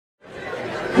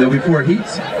There'll be 4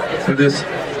 heats for this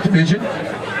division.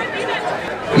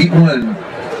 Heat 1.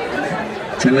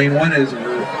 In lane 1 is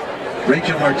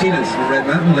Rachel Martinez from Red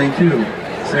Mountain. Lane 2,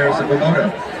 Sarah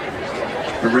Sabamoto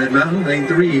from Red Mountain. Lane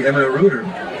 3, Emma Reuter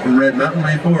from Red Mountain.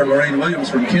 Lane 4, Lorraine Williams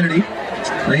from Kennedy.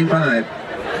 Lane 5,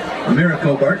 Amira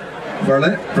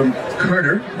Bartlett from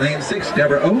Carter. Lane 6,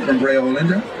 Deborah O from Brea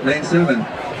Olinda. Lane 7,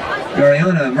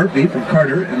 Gabrielino Murphy from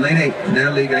Carter. And lane 8,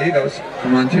 Natalie Gallegos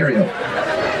from Ontario.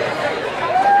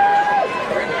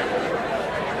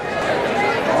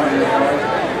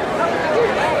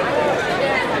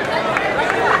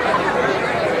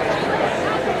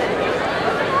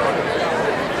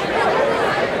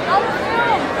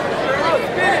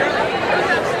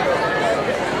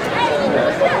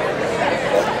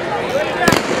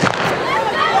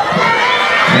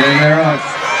 And they're off.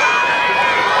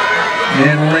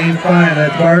 In lane 5,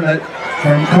 that's Bartlett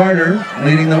from Carter.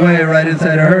 Leading the way right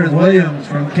inside of her is Williams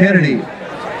from Kennedy.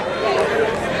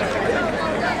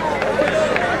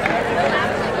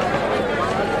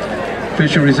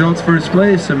 Official results: first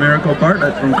place, Amira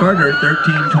Bartlett from Carter,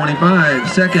 13:25.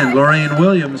 Second, Lorraine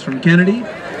Williams from Kennedy,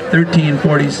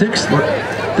 13:46.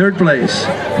 Third place,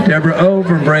 Deborah O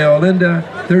from Brea Olinda,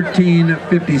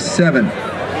 13:57.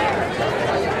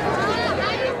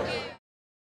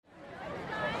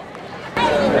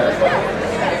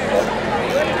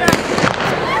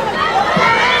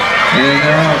 And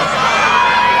they're off.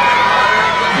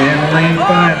 In lane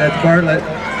 5, that's Bartlett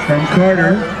from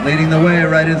Carter. Leading the way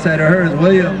right inside of her is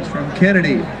Williams from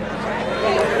Kennedy.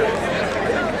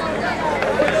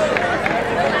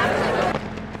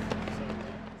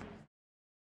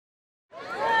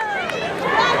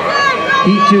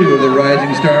 Heat 2 of the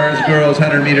Rising Stars Girls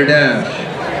 100-meter dash.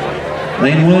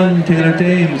 Lane 1, Taylor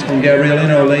Thames from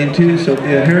Gabrielino. Lane 2,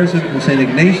 Sophia Harrison from St.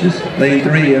 Ignatius. Lane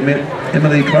 3,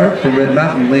 Emily Clark from Red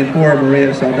Mountain. Lane 4,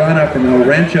 Maria Saldana from El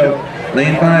Rancho.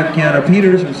 Lane 5, Kiana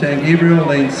Peters from San Gabriel.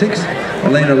 Lane 6,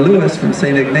 Elena Lewis from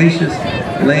St. Ignatius.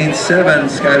 Lane 7,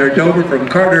 Skylar Dover from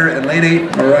Carter. And lane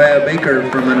 8, Mariah Baker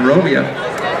from Monrovia.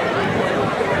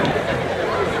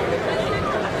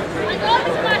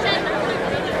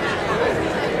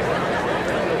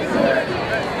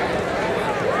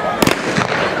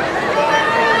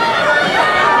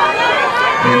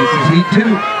 And this is heat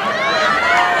 2.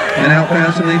 And out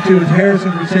past in lane 2 is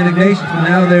Harrison from St. Ignatius. But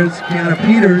now there's Kiana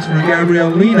Peters from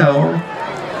Gabrielino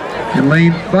in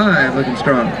lane 5, looking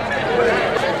strong.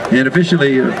 And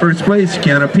officially, first place,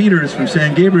 Kiana Peters from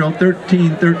San Gabriel,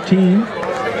 13:13.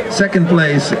 Second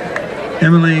place,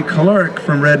 Emily Clark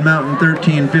from Red Mountain,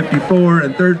 13:54.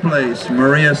 And third place,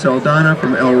 Maria Saldana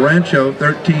from El Rancho,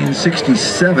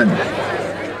 13:67.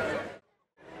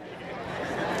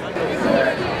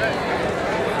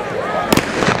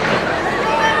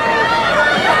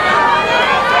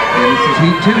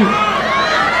 Heat 2.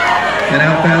 And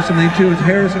out past in lane 2 is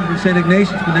Harrison from St.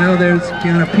 Ignatius, but now there's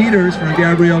Kiana Peters from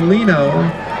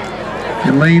Gabrielino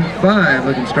in lane 5,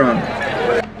 looking strong.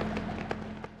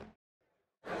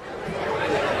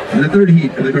 In the third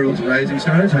heat of the Girls Rising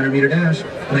Stars 100-meter dash,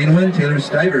 lane 1, Taylor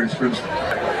Stivers from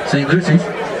St. Lucy's.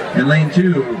 In lane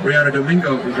 2, Brianna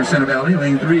Domingo from Crescenta Valley.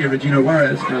 Lane 3, Regina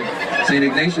Juarez from St.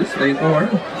 Ignatius. Lane 4,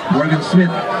 Morgan Smith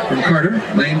from Carter.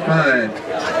 Lane 5,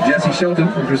 Jessie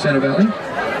Shelton from Crescenta Valley.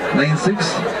 Lane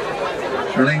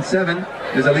 7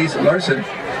 is Elise Larson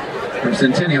from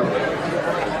Centennial.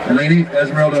 And lane 8,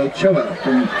 Esmeralda Ochoa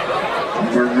from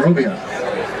Monrovia.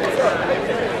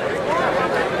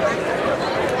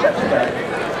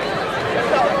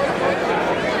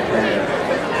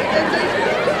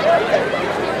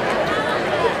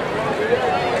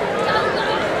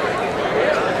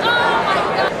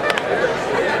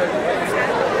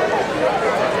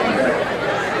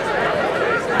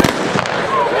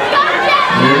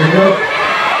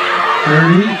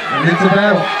 Third heat, and it's a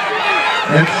battle.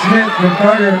 It's Smith from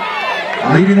Carter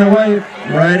leading the way.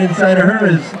 Right inside of her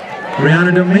is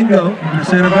Brianna Domingo from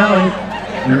Crescenta Valley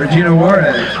and Regina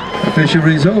Juarez. Official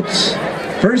results: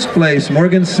 first place,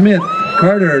 Morgan Smith,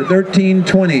 Carter,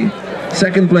 13:20.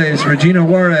 Second place, Regina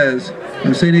Juarez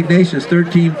from St. Ignatius,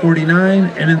 13:49.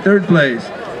 And in third place,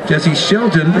 Jessie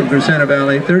Shelton from Crescenta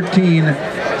Valley,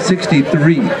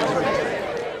 13:63.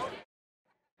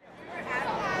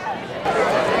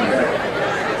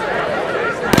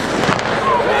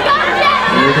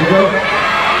 There they go.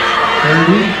 Third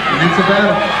heat, and it's a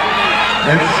battle.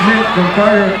 That's Smith from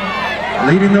Carter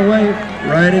leading the way.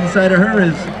 Right inside of her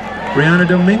is Brianna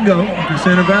Domingo from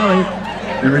Crescenta Valley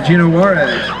and Regina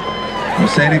Juarez from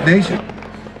St. Ignatius.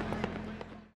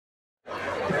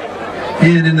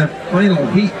 And in the final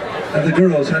heat of the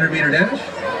girls' 100-meter dash,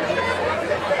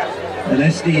 an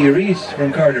SD Reece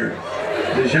from Carter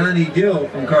Dejani Gill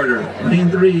from Carter. Lane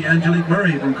 3, Angelique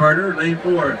Murray from Carter. Lane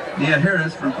 4, Nia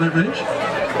Harris from Flint Ridge.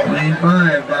 Lane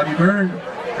 5, Bobby Byrne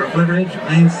from Flint Ridge.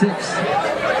 Lane 6,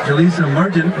 Jaleesa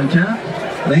Martin from Taft.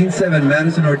 Lane 7,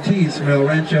 Madison Ortiz from El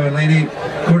Rancho. And Lane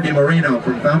 8, Courtney Moreno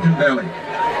from Fountain Valley.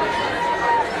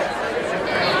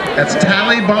 That's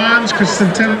Tally Bonds,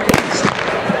 Kristen Tim.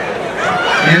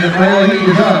 And the final heat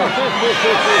is up.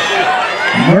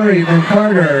 Murray from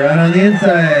Carter, out on the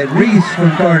inside. Reece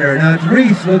from Carter. Now it's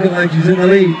Reece looking like she's in the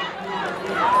lead.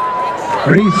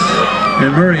 Reece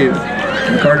and Murray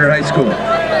from Carter High School.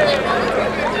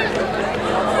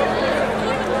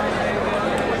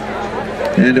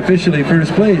 And officially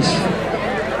first place,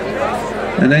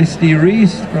 Anesti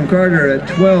Reece from Carter at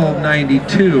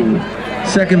 12.92.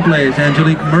 Second place,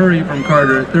 Angelique Murray from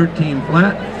Carter at 13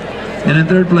 flat. And in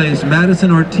third place, Madison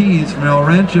Ortiz from El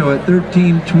Rancho at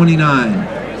 13.29.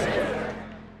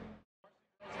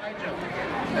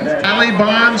 Tally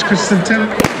Bonds, Kristen Tim.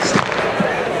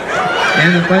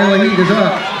 And the final heat is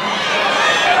up.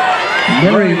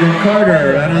 Murray from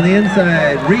Carter, out on the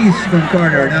inside. Reece from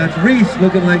Carter. Now it's Reece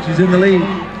looking like she's in the lead.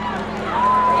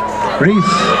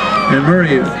 Reece and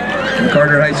Murray from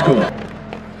Carter High School.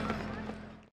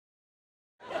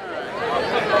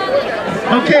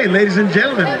 Okay, ladies and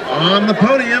gentlemen, on the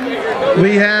podium,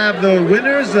 we have the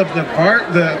winners of the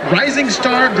Rising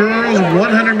Star Girls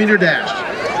 100-meter dash.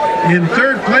 In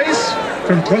third place,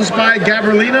 from close by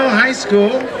Gabrielino High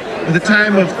School, with a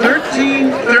time of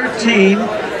 13:13,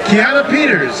 Kiana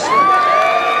Peters.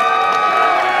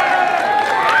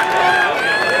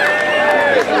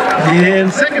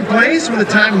 In second place, with a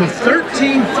time of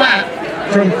 13 flat,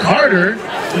 from Carter,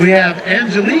 we have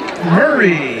Angelique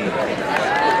Murray.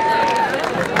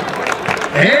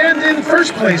 And in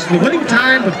first place, the winning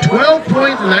time of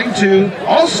 12.92,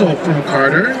 also from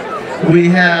Carter, we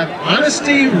have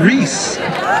Anesti Reece.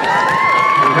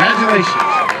 Congratulations.